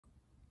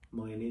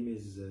My name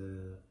is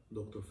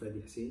Dr.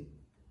 Fadi Hussein.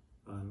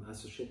 I'm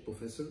Associate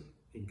Professor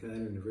in Cairo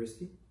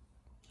University.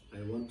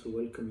 I want to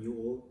welcome you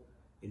all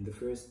in the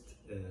first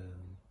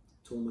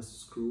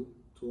Tomas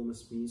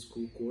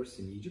Miniscrew course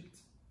in Egypt.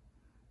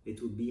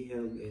 It will be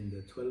held in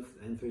the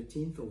 12th and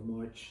 13th of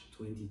March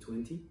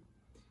 2020.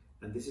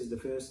 And this is the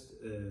first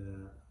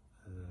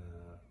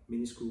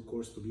Miniscrew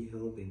course to be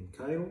held in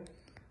Cairo.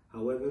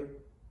 However,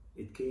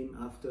 it came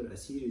after a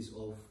series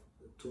of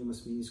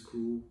Tomas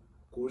Miniscrew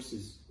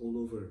courses all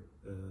over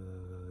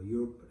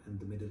Europe and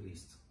the Middle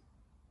East.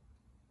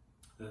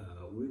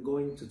 We're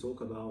going to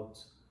talk about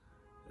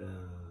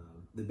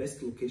the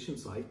best location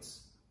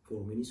sites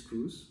for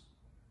miniscrews,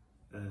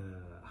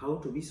 how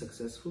to be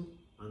successful,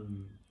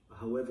 and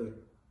however,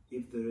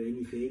 if there are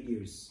any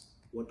failures,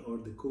 what are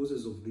the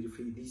causes of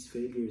these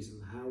failures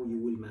and how you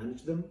will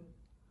manage them.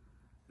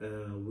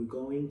 We're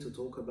going to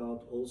talk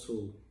about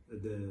also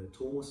the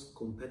Tomas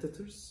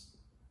competitors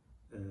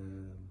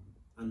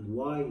and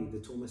why the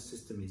Tomas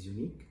system is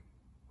unique.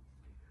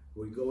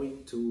 We're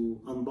going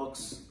to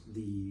unbox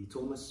the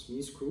Tomas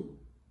miniscrew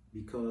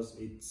because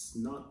it's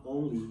not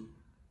only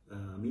a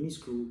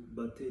miniscrew,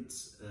 but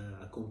it's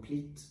a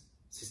complete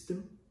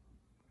system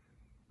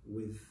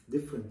with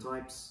different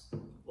types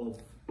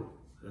of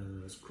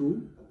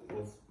screws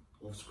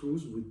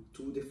with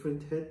two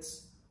different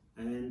heads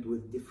and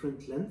with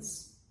different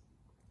lengths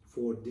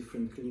for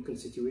different clinical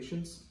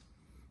situations.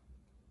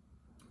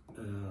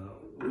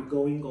 We're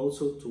going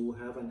also to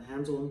have a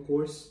hands-on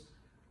course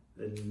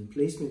in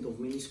placement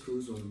of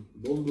miniscrews on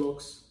bone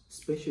blocks,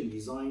 specially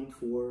designed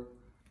for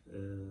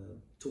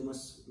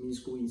Tomas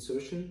miniscrew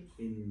insertion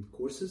in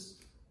courses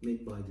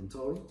made by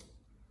Dentaurum.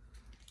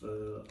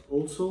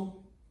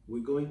 Also,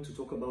 we're going to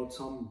talk about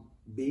some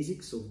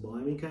basics of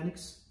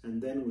biomechanics,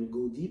 and then we'll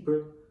go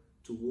deeper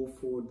to go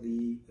for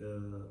the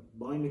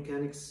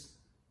biomechanics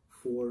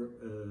for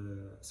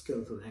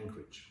skeletal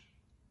anchorage.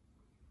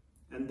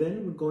 And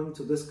then we're going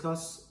to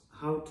discuss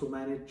how to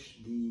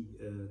manage the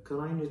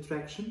canine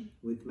retraction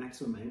with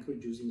maximum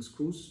anchorage using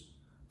screws,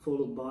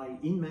 followed by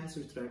in-mass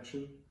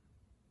retraction,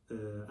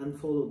 and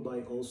followed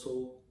by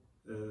also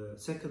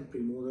second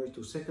premolar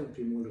to second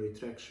premolar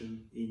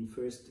retraction in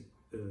first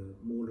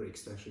molar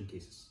extraction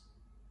cases.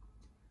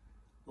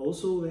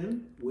 Also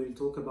then, we'll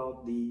talk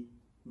about the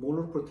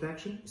molar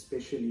protraction,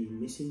 especially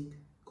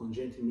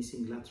congenital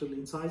missing lateral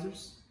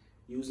incisors,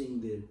 using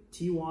the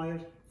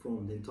T-wire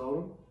from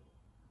Dentaurum.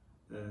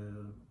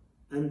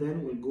 And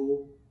then we'll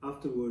go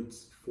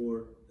afterwards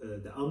for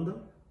the AMDA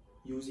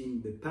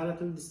using the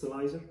palatal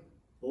distalizer,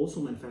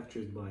 also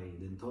manufactured by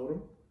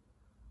Dentaurum.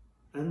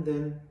 And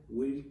then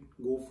we'll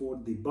go for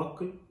the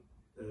buccal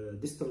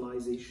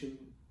distalization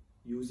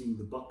using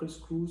the buccal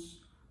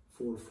screws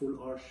for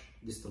full arch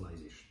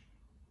distalization.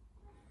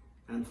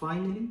 And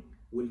finally,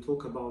 we'll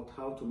talk about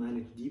how to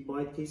manage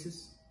deepbite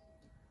cases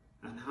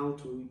and how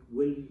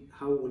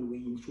will we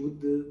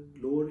intrude the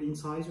lower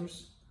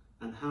incisors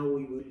and how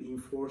we will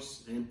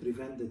enforce and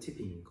prevent the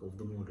tipping of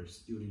the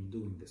molars during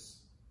doing this.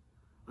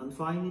 And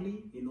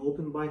finally, in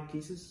open bite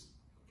cases,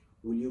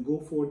 will you go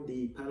for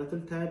the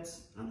palatal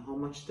TADs and how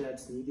much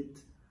TADs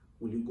needed?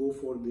 Will you go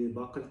for the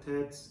buccal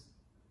TADs,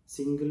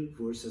 single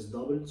versus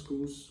double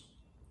screws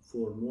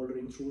for molar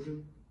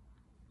intrusion?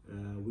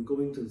 We're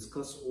going to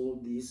discuss all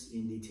these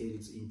in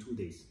details in 2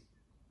 days.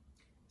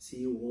 See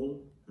you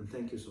all, and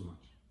thank you so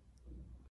much.